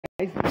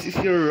This is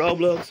your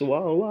Roblox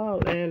wow,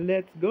 and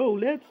let's go,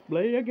 let's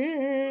play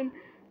again.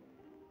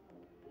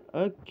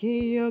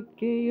 Okay.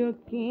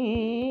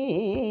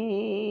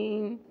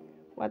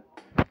 What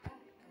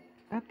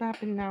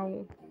happened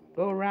now?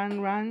 Go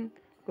run,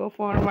 go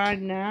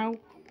forward now.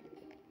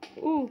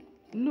 Oh,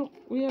 look,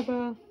 we have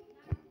a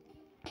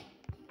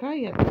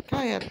kayak.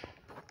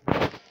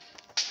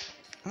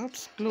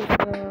 Let's close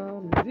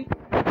the music.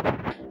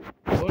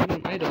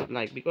 Volume I don't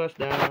like because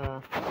the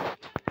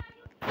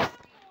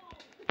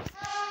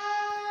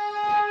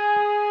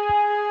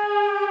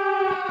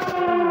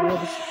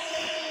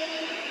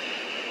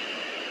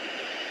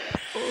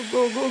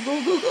go.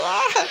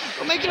 Ah,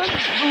 oh my god.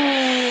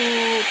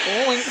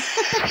 Oh.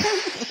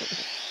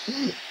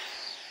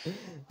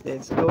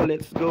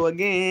 Let's go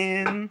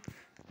again.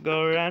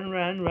 Go run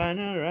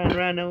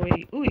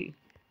away. Ooh.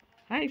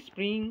 Hi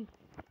Spring.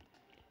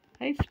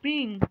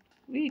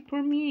 Wait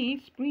for me,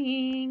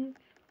 Spring.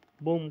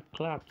 Boom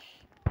claps.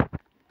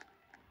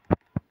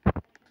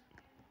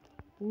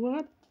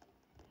 What?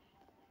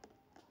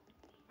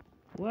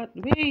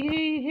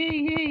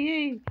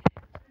 Hey.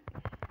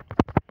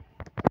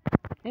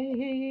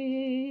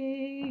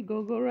 Hey.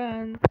 Go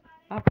run.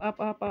 Up.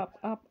 Look.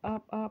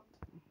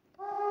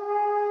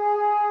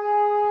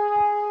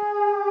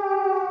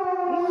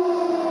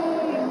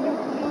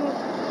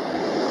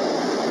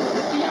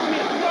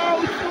 Wow,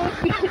 it's so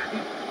big.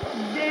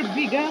 They're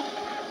big, huh?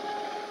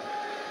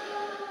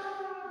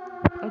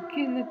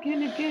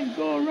 Again.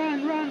 Go, run.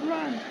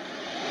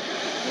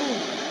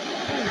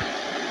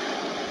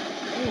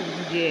 Oh,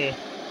 yeah.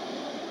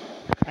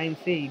 I'm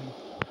saved.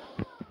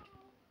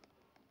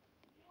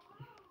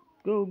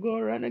 Go,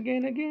 run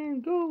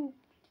again. Go.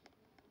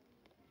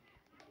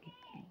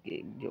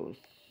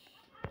 Just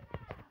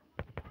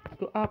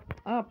go up.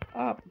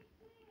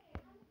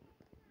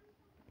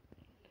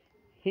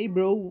 Hey,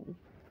 bro.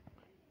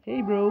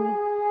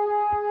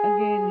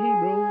 Again, hey,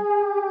 bro.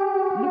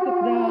 Look at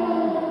the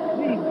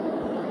wave.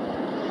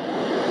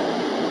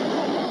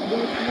 The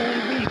small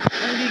wave.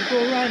 Only go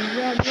run.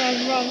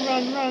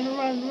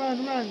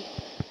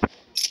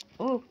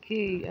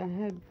 Okay, I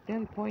have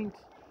 10 points.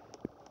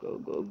 Go.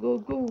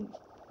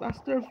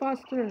 Faster.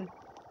 Faster.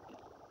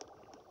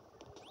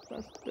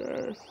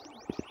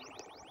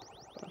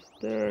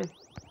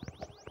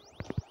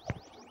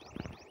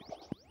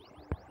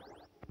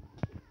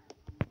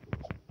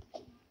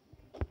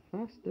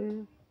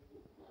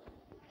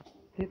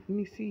 Let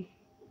me see.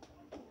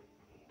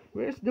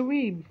 Where's the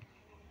wave?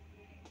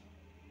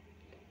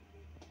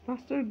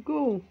 Faster,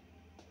 go.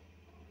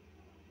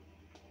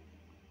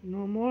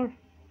 No more.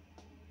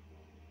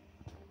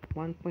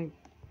 1 point.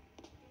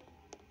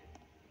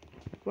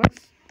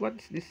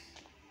 What's this?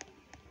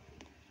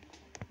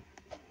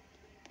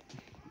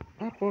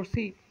 For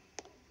C.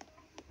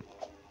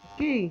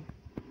 Okay.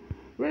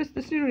 Where's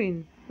the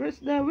siren? Where's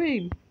the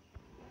wave?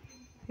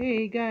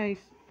 Hey guys.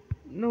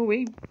 No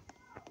wave.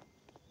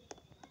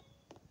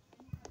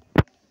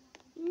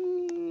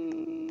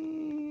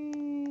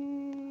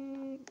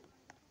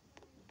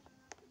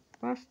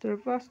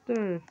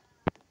 Faster.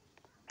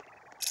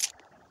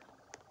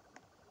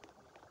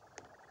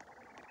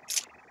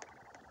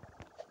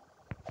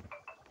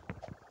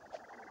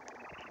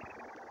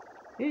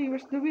 Hey,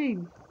 where's the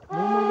wave? No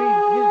more wave.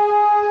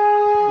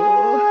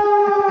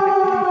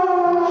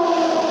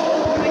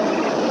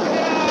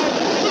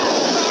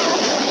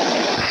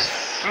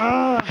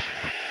 Yeah.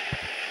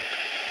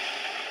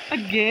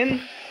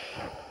 Again.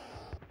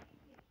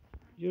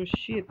 Your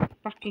shit.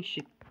 Fucking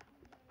shit.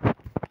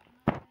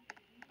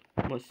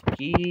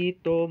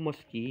 Mosquito,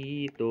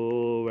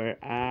 where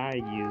are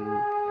you?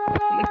 Oh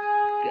my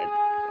god.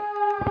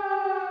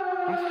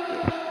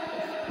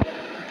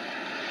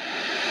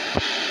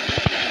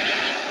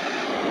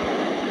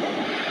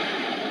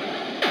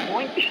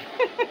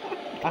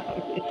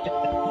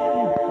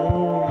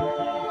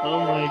 Oh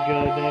my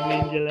god, I'm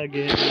Angel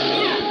again.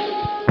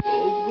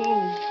 Go.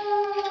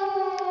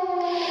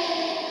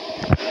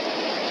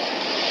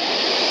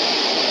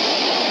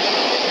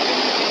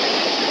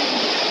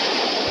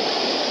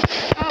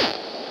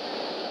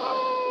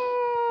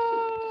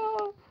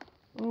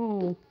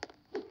 Oh.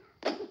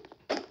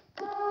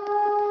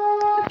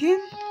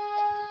 Again?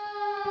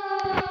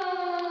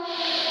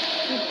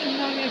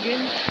 Tsunami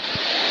again?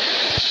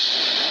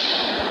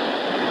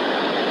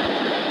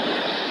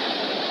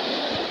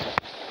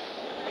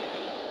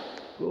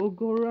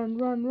 Go, run.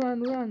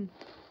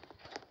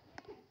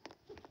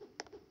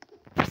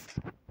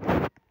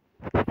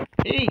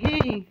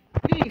 Hey,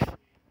 please.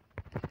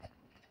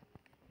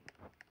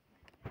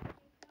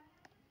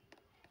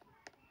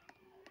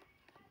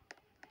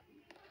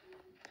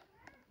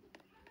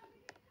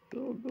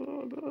 Go,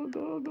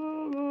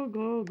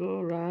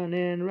 run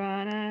and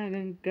run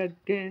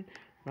again.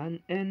 Run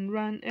and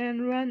run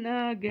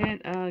again,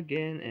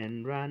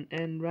 and run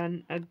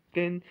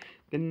again.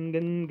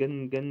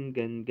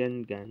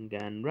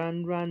 Gun.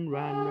 Run.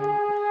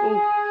 Oh,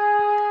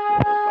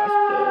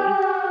 faster.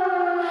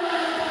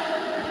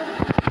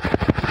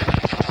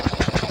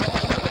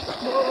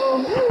 Oh.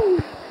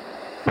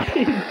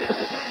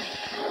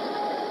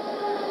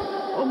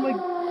 Oh my.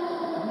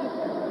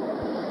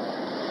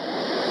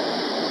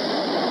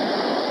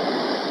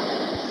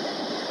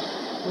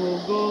 Go,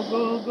 go,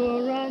 go,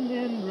 go, run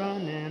and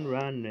run and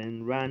run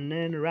and run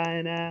and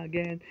run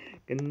again.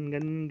 Gun,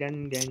 gun,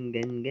 gun, gun,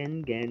 gun,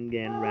 gun, gun,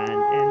 gun, run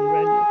and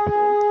run.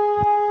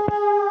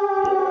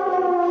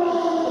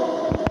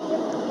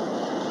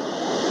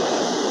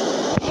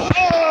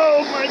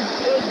 Oh my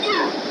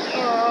goodness!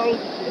 Oh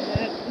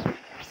shit!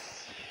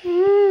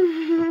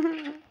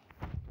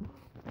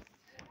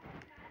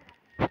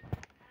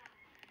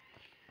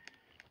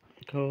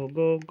 Go,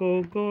 go,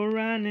 go, go,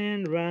 run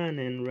and run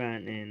and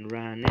run and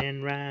run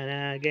and run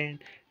again.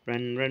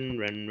 Run, run,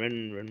 run,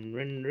 run, run,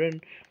 run,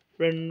 run,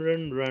 run,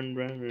 run, run,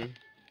 run, run.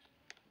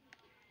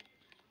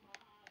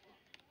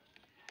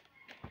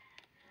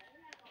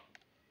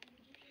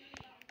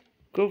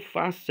 Go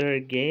faster,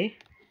 gay.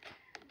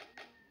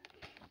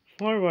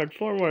 Forward,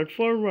 forward,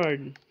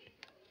 forward.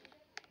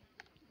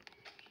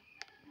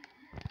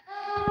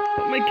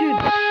 Oh my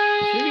god!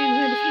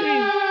 Serene,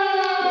 serene.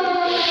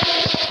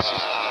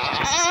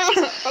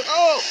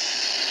 Oh!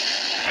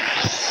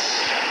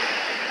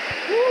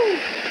 Woo!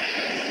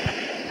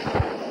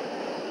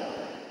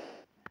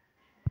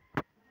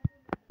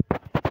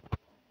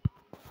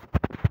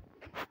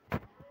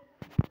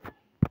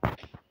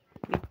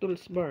 Big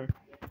tools bar.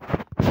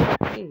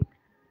 Hey.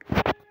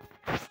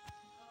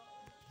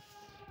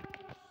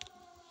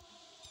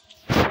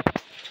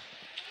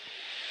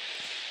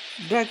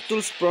 Drag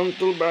tools from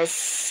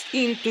toolbars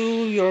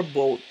into your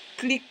boat.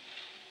 Click.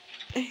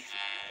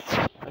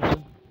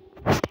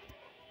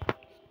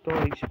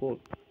 Storage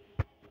boat.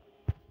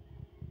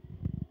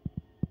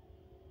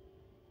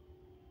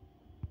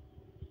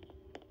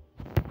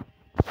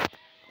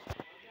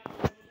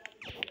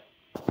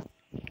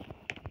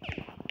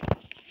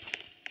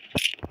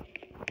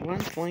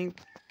 One point.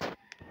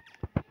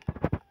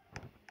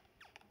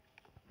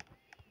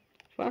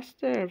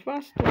 Faster,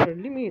 faster.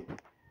 Limit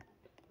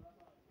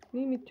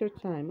your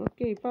time.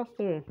 Okay,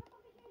 faster.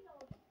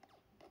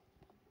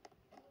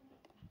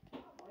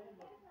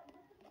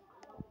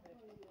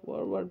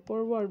 Forward,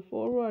 forward,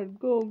 forward.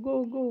 Go,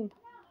 go, go.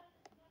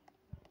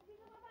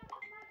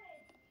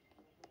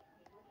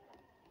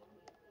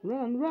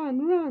 Run,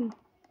 run, run.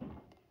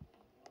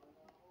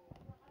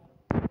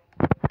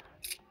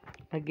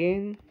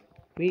 Again,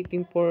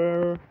 waiting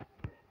for.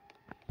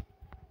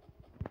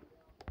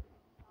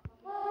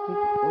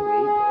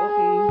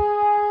 Okay.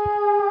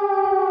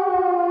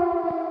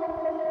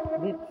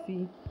 Let's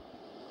see.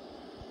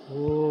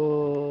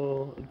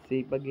 Oh, it's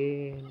safe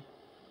again.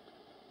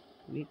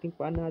 Waiting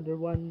for another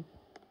one.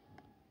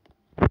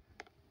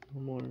 No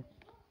more.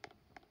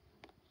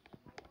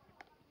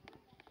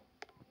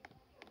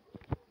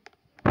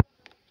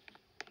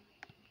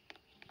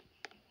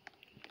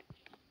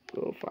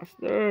 Go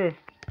faster.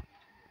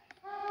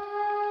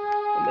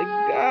 Oh my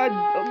god.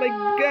 Oh my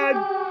god.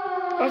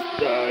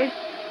 Faster.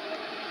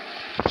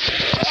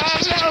 Ah,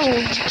 no.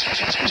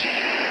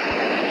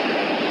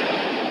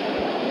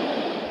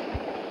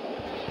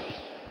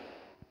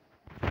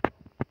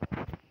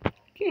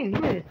 Again,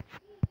 where?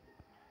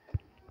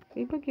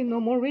 Wave again. No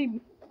more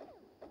wave.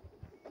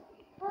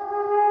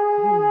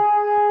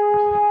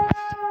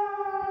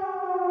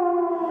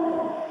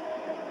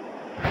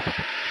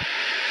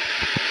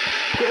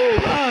 Go,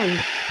 run.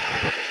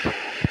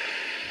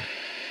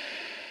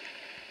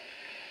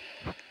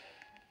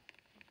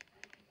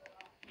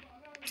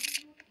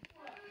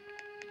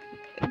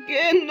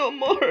 Again, no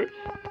more.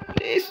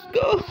 Please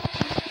go.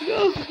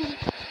 Go.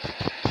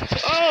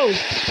 Oh.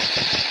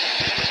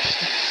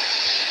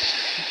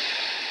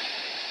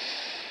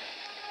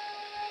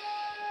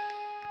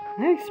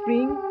 Hi,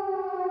 Spring.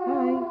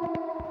 Hi.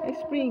 Hi,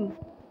 Spring.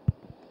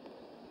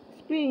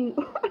 Spring.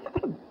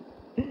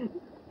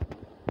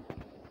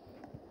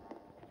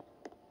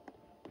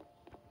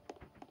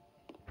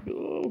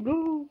 Go,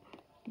 go.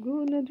 Go,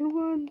 another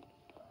one.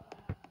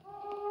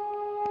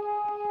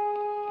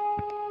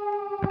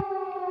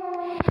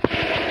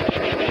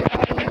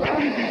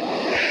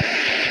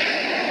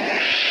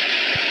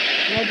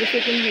 Now the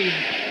second wave.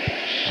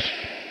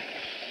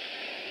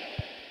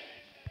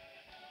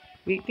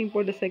 Waiting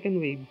for the second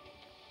wave.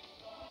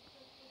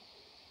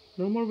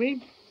 No more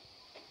wave.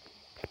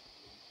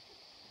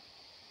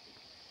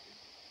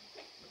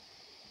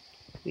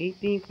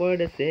 Waiting for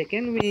the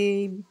second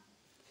wave.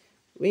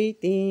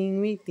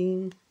 Waiting,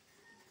 waiting.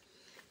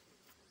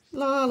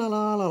 La la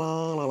la la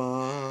la la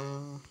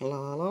la.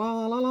 La la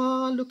la la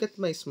la. Look at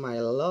my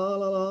smile. La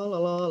la la la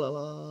la la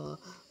la.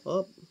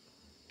 Up.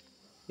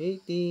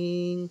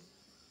 Waiting.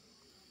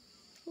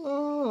 La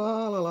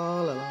la la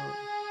la la la.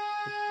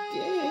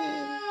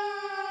 Again.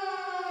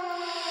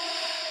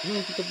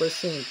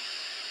 92%.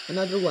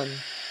 Another one.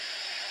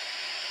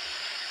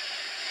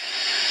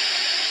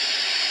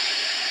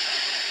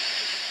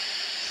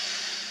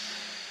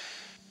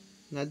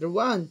 Another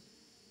one.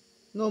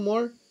 No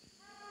more.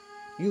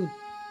 You.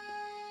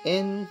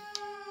 And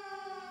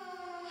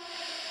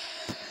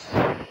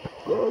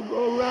go,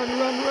 go, run,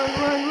 run, run,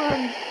 run,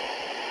 run.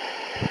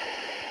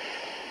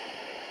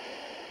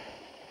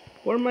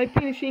 For my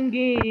finishing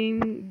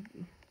game.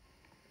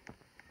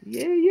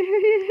 Yeah, yeah,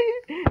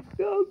 yeah.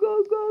 Go,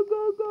 go, go,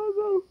 go, go,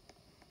 go.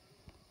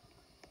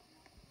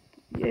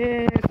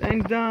 Yes,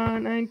 I'm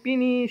done. I'm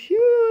finished.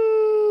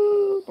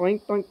 Yoo!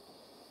 Toink, toink.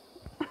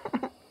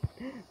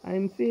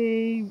 I'm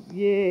saved.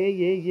 Yeah,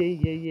 yeah, yeah,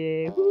 yeah,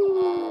 yeah.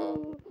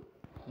 Woo!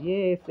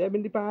 Yeah,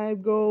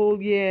 75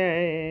 gold.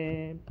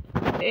 Yeah.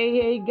 Hey,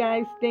 hey,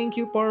 guys. Thank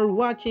you for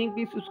watching.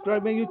 Please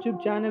subscribe my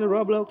YouTube channel,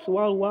 Roblox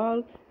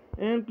WALWAL.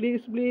 And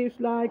please, please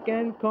like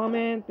and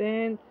comment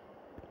and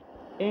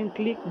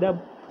click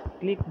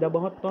the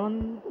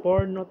button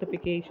for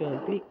notification.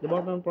 Click the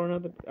button for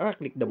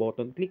click the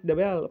button. Click the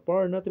bell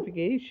for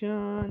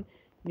notification.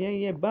 Yeah,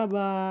 yeah. Bye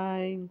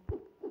bye.